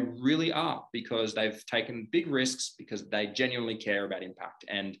 They really are, because they've taken big risks, because they genuinely care about impact.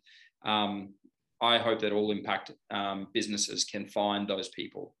 And I hope that all impact businesses can find those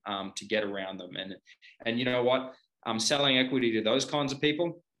people to get around them. And you know what? Selling equity to those kinds of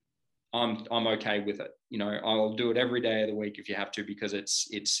people, I'm okay with it. I'll do it every day of the week if you have to, because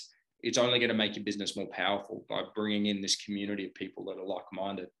it's only going to make your business more powerful by bringing in this community of people that are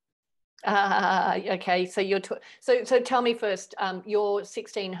like-minded. Okay, so so tell me first, your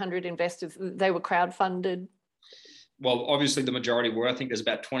 1,600 investors, they were crowdfunded? Well, obviously the majority were. I think there's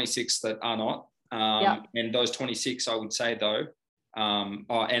about 26 that are not. And those 26, I would say though,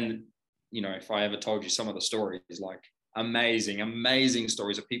 and you know, if I ever told you some of the stories, like amazing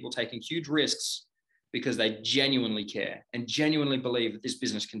stories of people taking huge risks because they genuinely care and genuinely believe that this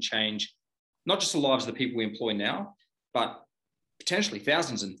business can change not just the lives of the people we employ now, but potentially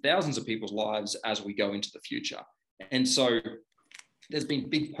thousands and thousands of people's lives as we go into the future. And so there's been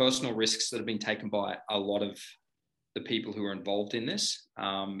big personal risks that have been taken by a lot of the people who are involved in this.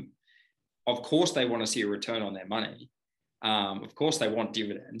 Of course, they want to see a return on their money. Of course, they want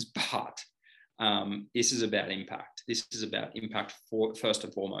dividends, but this is about impact. This is about impact first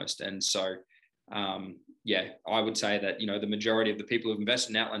and foremost. And so, I would say that, you know, the majority of the people who've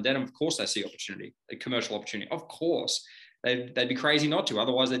invested in Outland Denim, of course, they see opportunity, a commercial opportunity. Of course, they'd be crazy not to.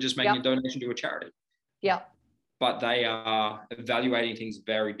 Otherwise, they're just making a donation to a charity. Yeah. But they are evaluating things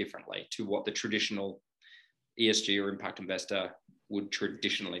very differently to what the traditional ESG or impact investor would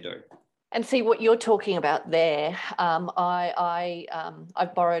traditionally do. And see what you're talking about there.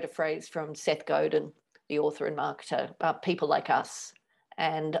 I've borrowed a phrase from Seth Godin, the author and marketer, people like us.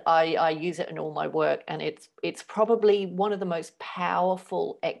 And I use it in all my work. And it's probably one of the most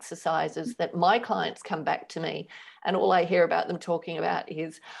powerful exercises that my clients come back to me. And all I hear about them talking about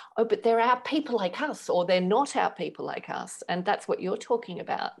is, oh, but they're our people like us, or they're not our people like us. And that's what you're talking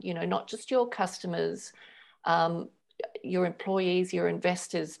about, you know, not just your customers, your employees, your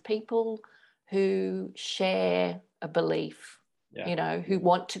investors, people who share a belief, you know, who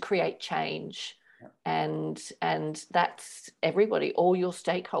want to create change. And that's everybody, all your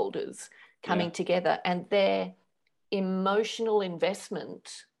stakeholders coming together, and their emotional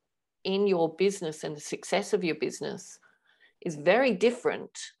investment in your business and the success of your business is very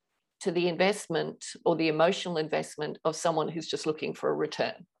different to the investment or the emotional investment of someone who's just looking for a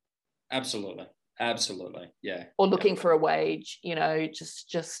return. Absolutely. Yeah. Or looking for a wage, you know,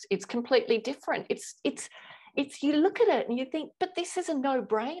 just it's completely different. It's you look at it and you think, but this is a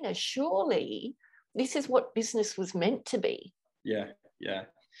no-brainer. Surely this is what business was meant to be. Yeah.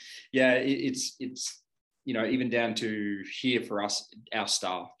 It's you know, even down to here for us, our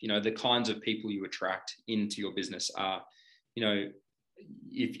staff, you know, the kinds of people you attract into your business are, you know,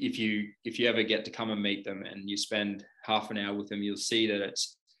 if you ever get to come and meet them and you spend half an hour with them, you'll see that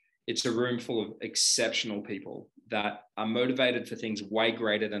it's a room full of exceptional people that are motivated for things way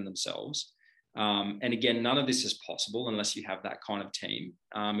greater than themselves. And again, none of this is possible unless you have that kind of team.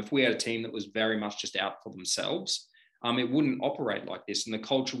 If we had a team that was very much just out for themselves, it wouldn't operate like this, and the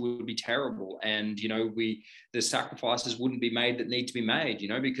culture would be terrible. And, you know, the sacrifices wouldn't be made that need to be made, you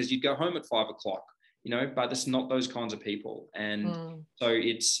know, because you'd go home at 5 o'clock, you know, but it's not those kinds of people. And so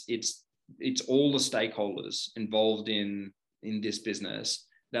it's all the stakeholders involved in this business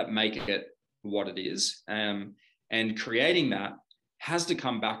that make it what it is. And creating that has to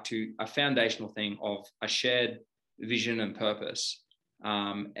come back to a foundational thing of a shared vision and purpose.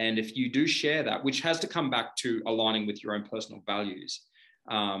 And if you do share that, which has to come back to aligning with your own personal values,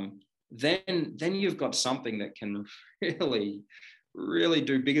 then you've got something that can really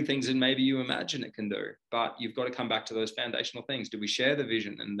do bigger things than maybe you imagine it can do. But you've got to come back to those foundational things. Do we share the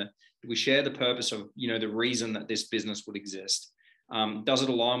vision, and do we share the purpose of, you know, the reason that this business would exist? Does it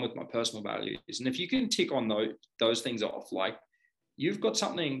align with my personal values? And if you can tick on those things off, like, you've got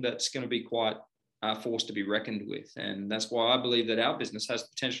something that's going to be quite force to be reckoned with. And that's why I believe that our business has the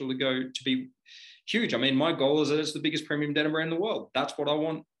potential to be huge. I mean, my goal is that it's the biggest premium denim brand in the world. That's what I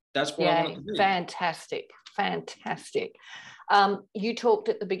want. That's what I want it to be. Fantastic. You talked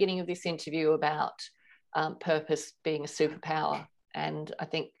at the beginning of this interview about purpose being a superpower. And I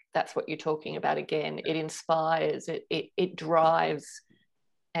think that's what you're talking about again. It inspires, it drives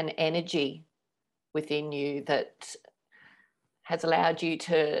an energy within you that has allowed you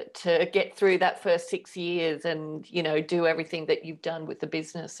to get through that first 6 years and, you know, do everything that you've done with the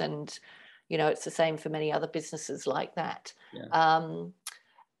business. And, you know, it's the same for many other businesses like that. Yeah.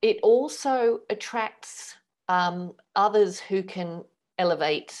 It also attracts others who can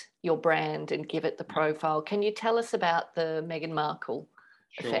elevate your brand and give it the profile. Can you tell us about the Meghan Markle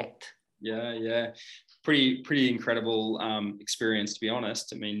effect? Yeah. Pretty incredible experience, to be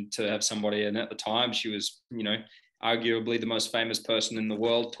honest. I mean, to have somebody, and at the time she was, you know, arguably the most famous person in the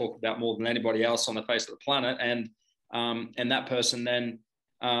world, talk about more than anybody else on the face of the planet. And that person then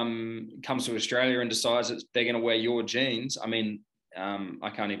comes to Australia and decides that they're going to wear your jeans. I mean,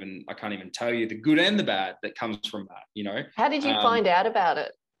 I can't even tell you the good and the bad that comes from that, you know. How did you find out about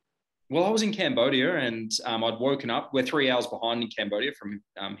it? Well, I was in Cambodia, and I'd woken up. We're 3 hours behind in Cambodia from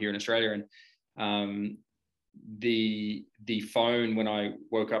here in Australia, and the phone, when I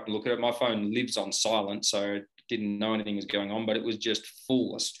woke up and looked at it, my phone lives on silent, so I didn't know anything was going on, but it was just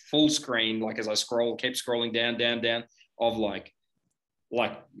full screen. Like as I kept scrolling down of like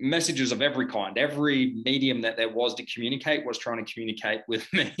messages of every kind, every medium that there was to communicate was trying to communicate with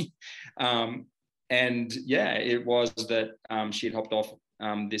me. And yeah, it was that she had hopped off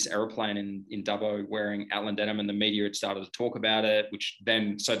this aeroplane in Dubbo wearing Outland denim, and the media had started to talk about it,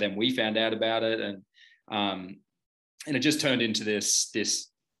 then we found out about it, and it just turned into this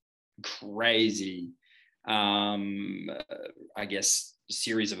crazy, I guess,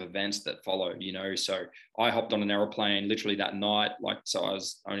 series of events that followed, So I hopped on an aeroplane literally that night, so I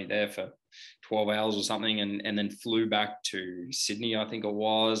was only there for 12 hours or something, and then flew back to Sydney, I think it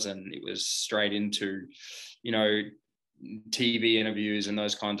was, and it was straight into, TV interviews and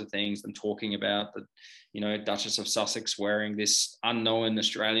those kinds of things, and talking about the, Duchess of Sussex wearing this unknown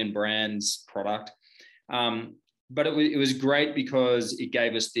Australian brand's product. But it was great because it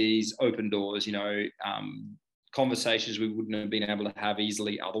gave us these open doors, conversations we wouldn't have been able to have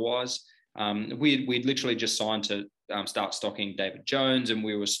easily otherwise. We'd literally just signed to start stocking David Jones, and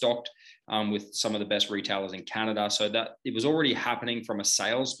we were stocked with some of the best retailers in Canada. So that it was already happening from a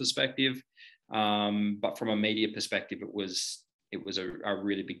sales perspective, but from a media perspective, it was a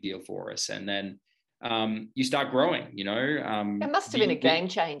really big deal for us. And then you start growing, It must have been a game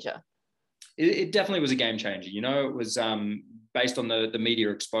changer. It definitely was a game changer. It was based on the media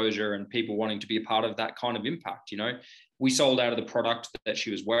exposure and people wanting to be a part of that kind of impact. We sold out of the product that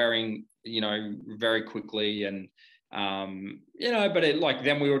she was wearing, very quickly. And, but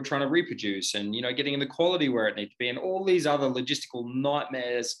then we were trying to reproduce and, getting in the quality where it needed to be, and all these other logistical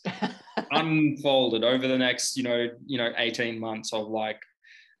nightmares unfolded over the next, 18 months of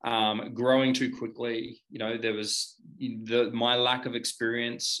growing too quickly. There was my lack of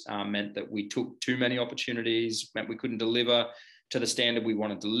experience meant that we took too many opportunities, meant we couldn't deliver to the standard we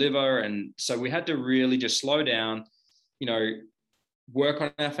want to deliver. And so we had to really just slow down, work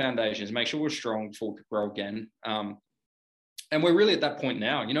on our foundations, make sure we're strong before we could grow again. And we're really at that point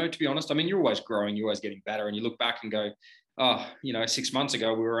now, to be honest. I mean, you're always growing, you're always getting better, and you look back and go, 6 months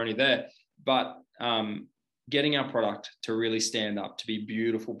ago, we were only there. But getting our product to really stand up, to be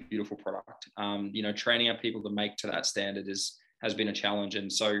beautiful, beautiful product, training our people to make to that standard has been a challenge.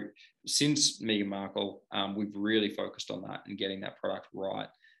 And so since Meghan Markle, we've really focused on that and getting that product right,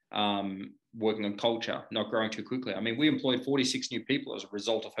 working on culture, not growing too quickly. I mean, we employed 46 new people as a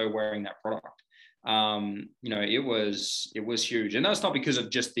result of her wearing that product. It was huge. And that's not because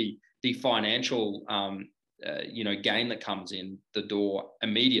of just the financial, gain that comes in the door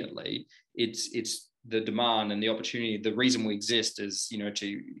immediately. It's the demand and the opportunity. The reason we exist is,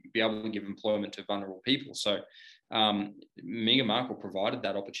 to be able to give employment to vulnerable people. So Meghan Markle provided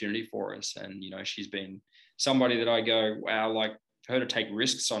that opportunity for us. And, she's been somebody that I go, wow, for her to take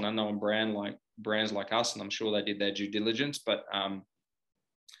risks on unknown brands like us. And I'm sure they did their due diligence, but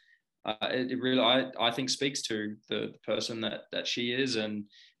it really, I think, speaks to the person that she is. And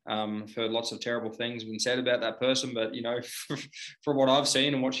I've heard lots of terrible things been said about that person, but from what I've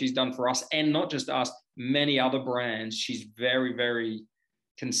seen and what she's done for us, and not just us, many other brands, she's very, very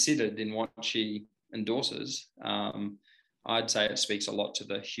considered in what she endorses. I'd say it speaks a lot to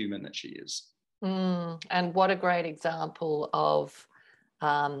the human that she is. And what a great example of,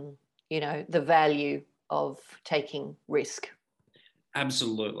 the value of taking risk.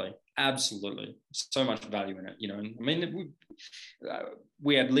 Absolutely. So much value in it, And I mean,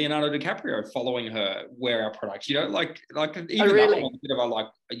 we had Leonardo DiCaprio following her wear our product, even really? that one, bit of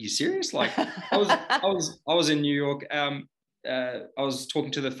are you serious? I was in New York. I was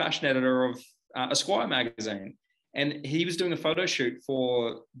talking to the fashion editor of Esquire magazine, and he was doing a photo shoot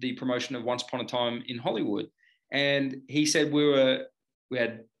for the promotion of Once Upon a Time in Hollywood. And he said we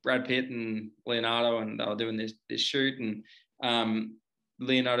had Brad Pitt and Leonardo, and they were doing this shoot, and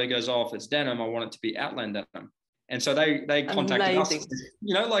Leonardo goes, if it's denim, I want it to be Outland denim. And so they contacted us,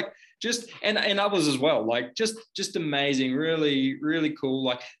 and others as well, just amazing, really, really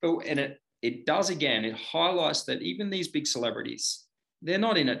cool. And it does, again, it highlights that even these big celebrities, they're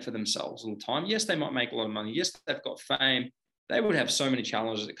not in it for themselves all the time. Yes, they might make a lot of money. Yes, they've got fame. They would have so many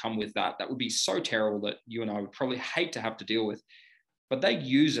challenges that come with that. That would be so terrible that you and I would probably hate to have to deal with, but they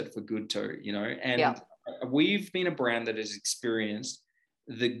use it for good too, and we've been a brand that has experienced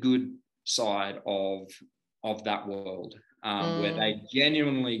the good side of that world, where they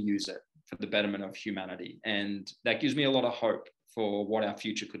genuinely use it for the betterment of humanity. And that gives me a lot of hope for what our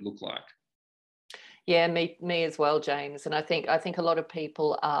future could look like. Yeah, me as well, James. And I think a lot of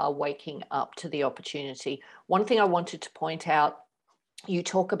people are waking up to the opportunity. One thing I wanted to point out, you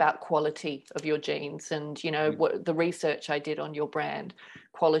talk about quality of your jeans, and what the research I did on your brand,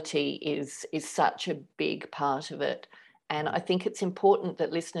 quality is such a big part of it. And I think it's important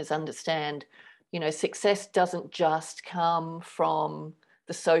that listeners understand, success doesn't just come from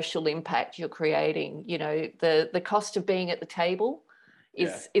the social impact you're creating. The cost of being at the table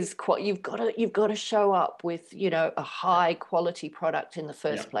is quite, you've got to show up with a high quality product in the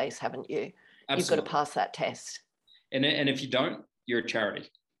first place, haven't you? Absolutely. You've got to pass that test. And if you don't, you're a charity.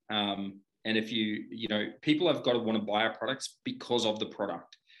 And if people have got to want to buy our products because of the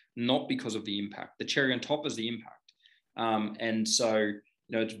product, not because of the impact. The cherry on top is the impact. And so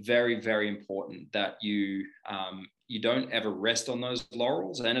it's very, very important that you don't ever rest on those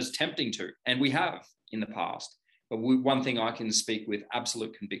laurels. And it's tempting to, and we have in the past. But one thing I can speak with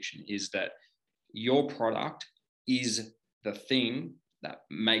absolute conviction is that your product is the thing that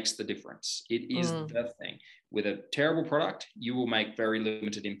makes the difference. It is the thing. With a terrible product, you will make very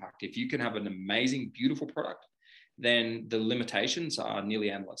limited impact. If you can have an amazing, beautiful product, then the limitations are nearly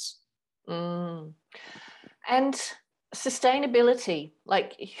endless. And sustainability,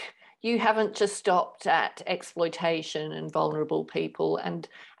 like you haven't just stopped at exploitation and vulnerable people. And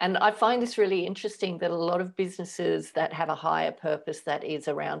I find this really interesting that a lot of businesses that have a higher purpose that is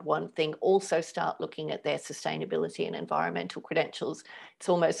around one thing also start looking at their sustainability and environmental credentials. It's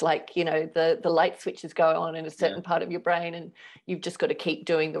almost like, the light switches go on in a certain part of your brain and you've just got to keep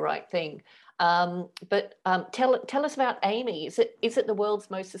doing the right thing. But tell us about Amy. Is it the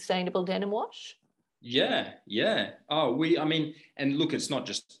world's most sustainable denim wash? Yeah. Oh, and look, it's not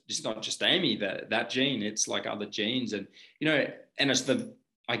just Amy, that gene, it's like other genes, and and it's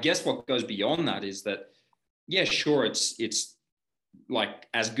I guess what goes beyond that is that, yeah, sure, it's like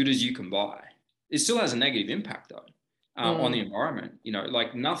as good as you can buy. It still has a negative impact though, on the environment.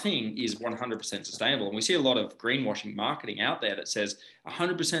 Like nothing is 100% sustainable, and we see a lot of greenwashing marketing out there that says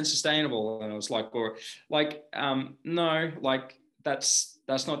 100% sustainable, and I was like, no, like that's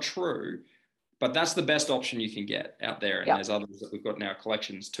not true. But that's the best option you can get out there. And there's others that we've got in our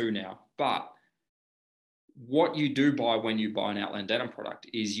collections too now. But what you do buy when you buy an Outland Denim product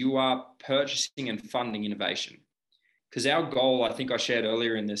is you are purchasing and funding innovation. Because our goal, I think I shared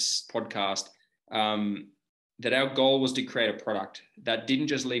earlier in this podcast, that our goal was to create a product that didn't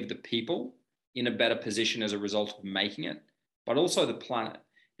just leave the people in a better position as a result of making it, but also the planet.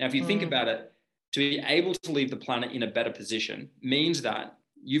 Now, if you think about it, to be able to leave the planet in a better position means that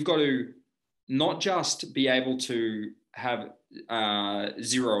you've got to not just be able to have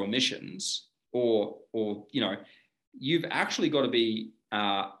zero emissions, or you've actually got to be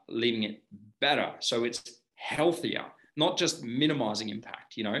leaving it better, so it's healthier, not just minimizing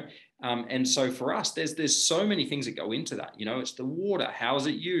impact. And so for us, there's so many things that go into that. It's the water. How is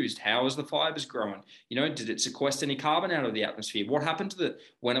it used? How is the fibers growing? Did it sequester any carbon out of the atmosphere? What happened to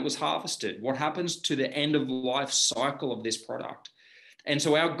when it was harvested? What happens to the end of life cycle of this product? And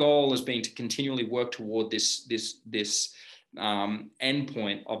so our goal has been to continually work toward this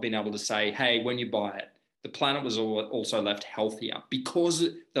endpoint of being able to say, hey, when you buy it, the planet was also left healthier because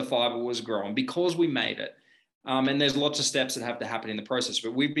the fiber was grown, because we made it. And there's lots of steps that have to happen in the process.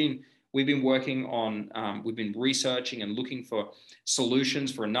 But we've been working on, we've been researching and looking for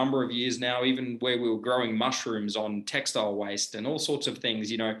solutions for a number of years now, even where we were growing mushrooms on textile waste and all sorts of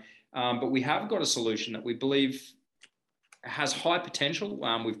things, but we have got a solution that we believe has high potential.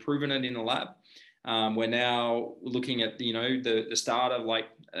 We've proven it in the lab. We're now looking at the start of like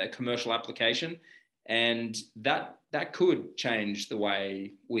a commercial application, and that could change the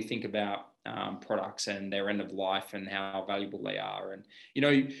way we think about products and their end of life and how valuable they are. And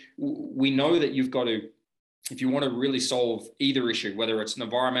we know that you've got to, if you want to really solve either issue, whether it's an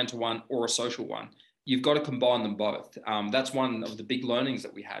environmental one or a social one, you've got to combine them both. That's one of the big learnings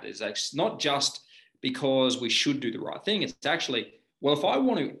that we had, is it's not just because we should do the right thing. It's actually, well, if I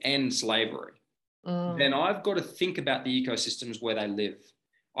want to end slavery, then I've got to think about the ecosystems where they live.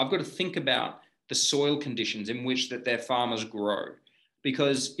 I've got to think about the soil conditions in which that their farmers grow.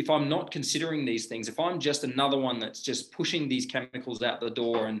 Because if I'm not considering these things, if I'm just another one that's just pushing these chemicals out the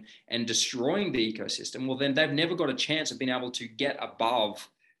door and destroying the ecosystem, well, then they've never got a chance of being able to get above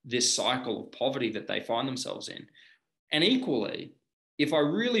this cycle of poverty that they find themselves in. And equally, if I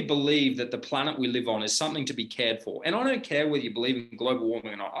really believe that the planet we live on is something to be cared for, and I don't care whether you believe in global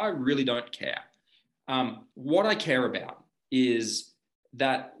warming or not, I really don't care. What I care about is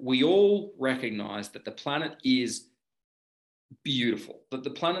that we all recognize that the planet is beautiful, that the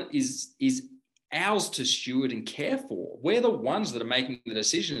planet is ours to steward and care for. We're the ones that are making the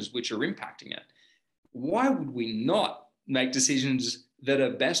decisions which are impacting it. why would we not make decisions that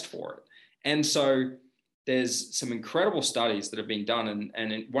are best for it? And so there's some incredible studies that have been done,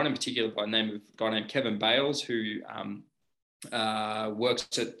 and one in particular by the name of a guy named Kevin Bales, who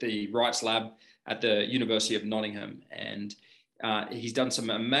works at the Wrights Lab at the University of Nottingham. And he's done some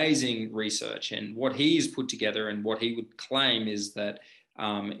amazing research. And what he's put together and what he would claim is that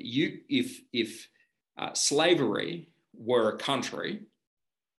if slavery were a country,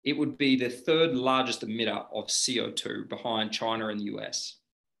 it would be the third largest emitter of CO2 behind China and the US.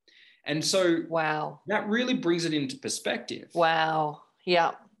 And so wow, that really brings it into perspective. Wow.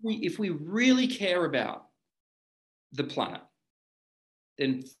 Yeah. If we really care about the planet,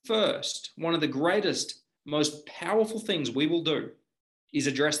 then first, one of the greatest, most powerful things we will do is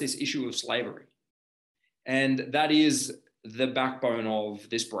address this issue of slavery. And that is the backbone of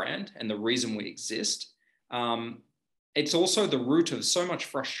this brand and the reason we exist. It's also the root of so much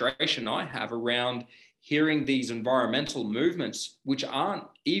frustration I have around hearing these environmental movements, which aren't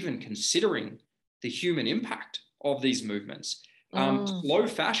even considering the human impact of these movements. Slow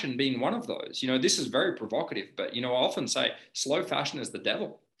fashion being one of those. You know, this is very provocative, but, you know, I often say slow fashion is the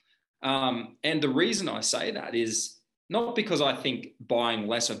devil. And the reason I say that is not because I think buying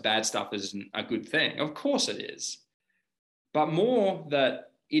less of bad stuff is a good thing. Of course it is. But more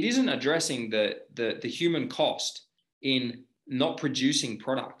that it isn't addressing the human cost in not producing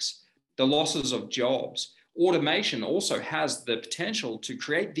products, the losses of jobs. Automation also has the potential to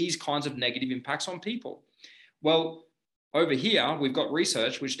create these kinds of negative impacts on people. Well, over here, we've got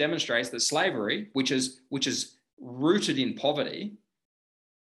research which demonstrates that slavery, which is rooted in poverty,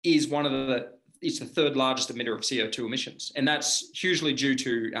 is it's the third largest emitter of CO2 emissions. And that's hugely due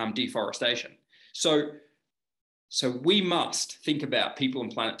to deforestation. So we must think about people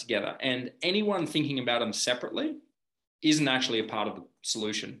and planet together. And anyone thinking about them separately isn't actually a part of the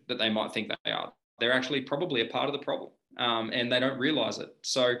solution that they might think they are. They're actually probably a part of the problem. And they don't realize it.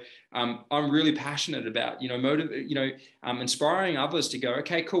 So I'm really passionate about, inspiring others to go,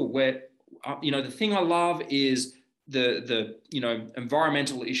 okay, cool. The thing I love is the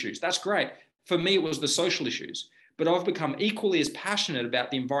environmental issues. That's great. For me, it was the social issues. But I've become equally as passionate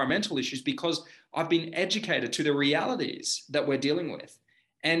about the environmental issues because I've been educated to the realities that we're dealing with.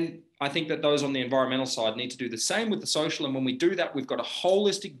 And I think that those on the environmental side need to do the same with the social. And when we do that, we've got a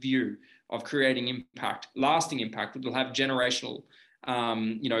holistic view of creating impact, lasting impact that will have generational,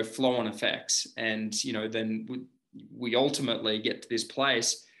 flow-on effects. And, then we ultimately get to this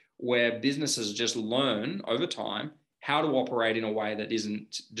place where businesses just learn over time how to operate in a way that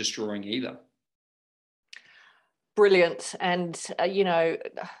isn't destroying either. Brilliant. And,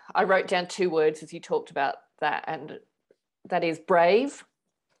 I wrote down 2 words as you talked about that, and that is brave.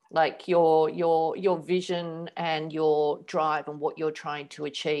 Like your vision and your drive and what you're trying to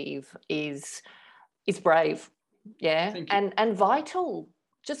achieve is brave. Yeah. And vital,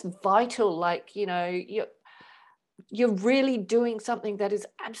 just vital. Like, you're really doing something that is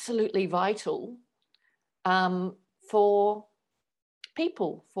absolutely vital for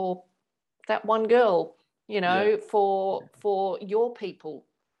people, for that one girl, for your people.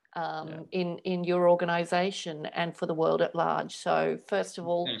 In your organization and for the world at large. So first of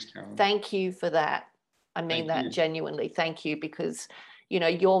all, thanks, thank you for that. I mean that genuinely. Thank you, because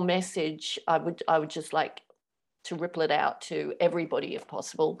your message, I would just like to ripple it out to everybody if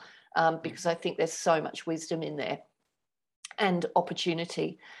possible, because I think there's so much wisdom in there and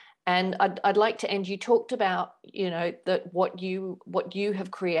opportunity. And I'd like to end. You talked about that what you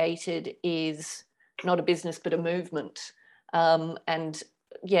have created is not a business but a movement, and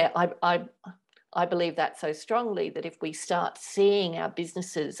yeah, I believe that so strongly, that if we start seeing our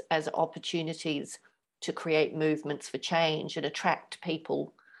businesses as opportunities to create movements for change and attract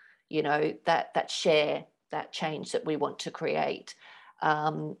people, that share that change that we want to create,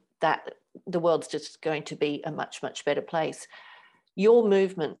 that the world's just going to be a much, much better place. Your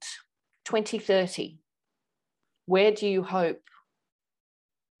movement, 2030, where do you hope,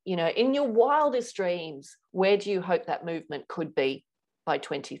 in your wildest dreams, where do you hope that movement could be by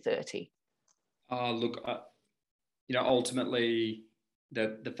 2030? Ultimately,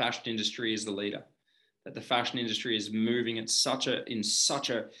 the fashion industry is the leader. That the fashion industry is moving in such a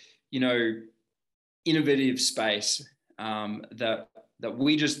innovative space that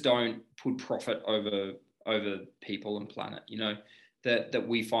we just don't put profit over people and planet. That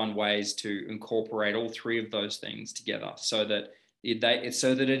we find ways to incorporate all 3 of those things together so that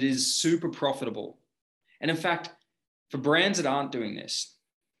it is super profitable. And in fact, for brands that aren't doing this,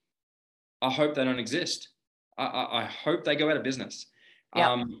 I hope they don't exist. I hope they go out of business.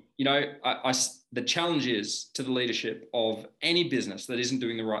 Yeah. The challenge is to the leadership of any business that isn't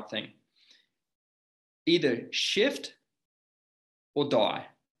doing the right thing. either shift or die.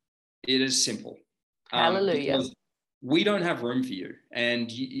 It is simple. Hallelujah. Because we don't have room for you.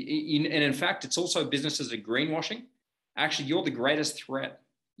 And in fact, it's also businesses are greenwashing. Actually, you're the greatest threat.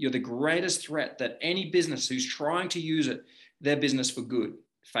 You're the greatest threat that any business who's trying to use their business for good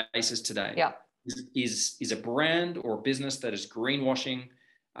faces today. Yeah. Is a brand or a business that is greenwashing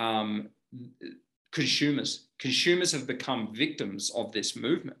consumers. Consumers have become victims of this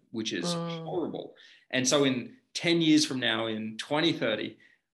movement, which is horrible. And so in 10 years from now, in 2030,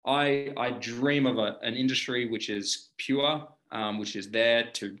 I dream of an industry which is pure, which is there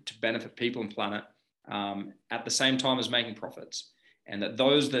to benefit people and planet at the same time as making profits. And that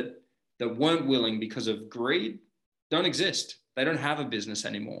those that weren't willing because of greed don't exist. They don't have a business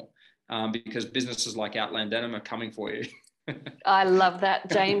anymore because businesses like Outland Denim are coming for you. I love that,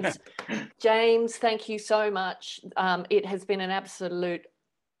 James. James, thank you so much. It has been an absolute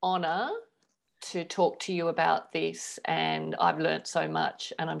honor to talk to you about this, and I've learnt so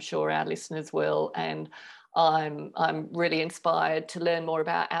much, and I'm sure our listeners will. And I'm really inspired to learn more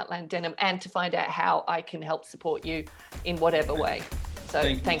about Outland Denim and to find out how I can help support you in whatever way.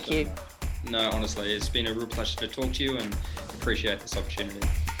 So thank you. No, honestly, it's been a real pleasure to talk to you and appreciate this opportunity.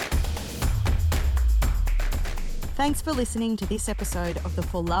 Thanks for listening to this episode of the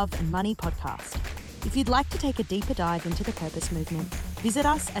For Love and Money podcast. If you'd like to take a deeper dive into the purpose movement, visit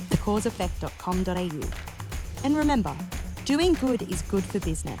us at thecauseeffect.com.au. And remember, doing good is good for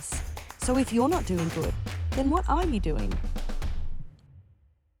business. So if you're not doing good, then what are you doing?